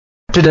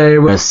Today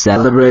we're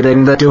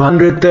celebrating the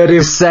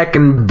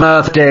 232nd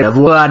birthday of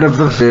one of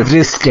the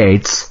 50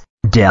 states,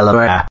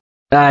 Delaware.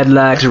 I'd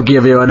like to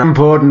give you an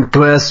important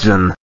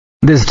question.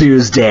 This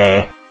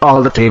Tuesday,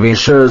 all the TV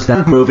shows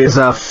and movies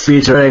are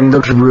featuring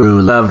the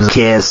True Love's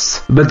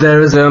Kiss, but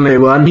there is only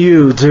one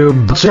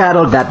YouTube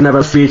channel that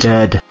never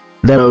featured.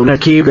 The owner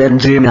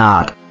did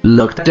not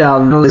looked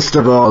down the list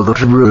of all the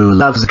True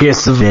Love's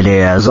Kiss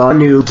videos on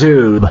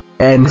YouTube,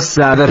 and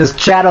saw that his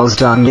channels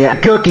Tanya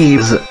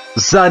Cookies,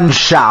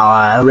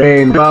 Sunshower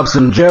Raindrops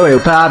and Joey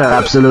Powder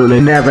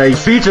absolutely never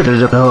featured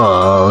it at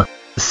all.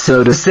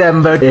 So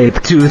December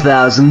 8th,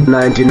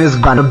 2019 is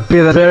gonna be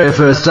the very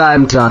first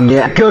time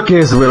Tanya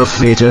Cookies will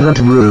feature the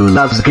True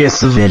Love's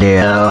Kiss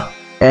video.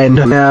 And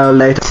now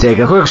let's take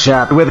a quick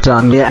shot with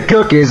Tanya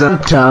Cookies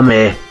and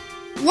Tommy.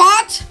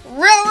 What?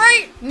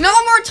 Really? No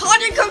more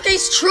Tanya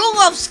Cookies True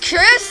Love's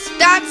Kiss?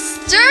 That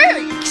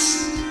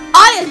stinks!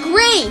 I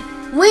agree!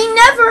 We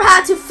never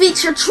had to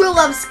feature True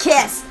Love's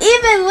Kiss,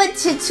 even with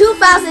the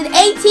 2018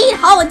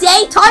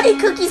 holiday Tanya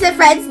Cookies and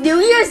Friends New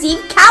Year's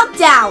Eve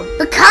countdown,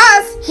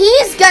 because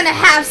he's gonna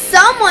have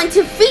someone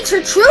to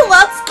feature True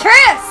Love's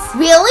Kiss.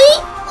 Really?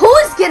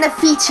 Who's gonna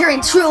feature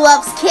in True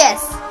Love's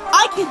Kiss?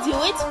 I can do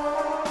it.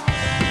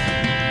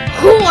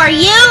 Who are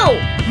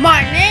you?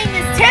 My name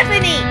is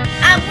Tiffany.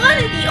 I'm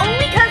one of the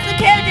only custom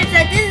characters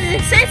that doesn't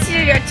exist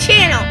in your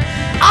channel.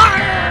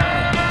 Arrgh!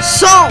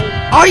 So,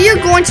 are you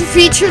going to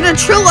feature the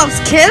True Love's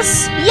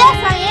Kiss? Yes,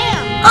 I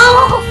am.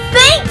 Oh,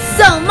 thanks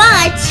so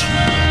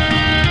much!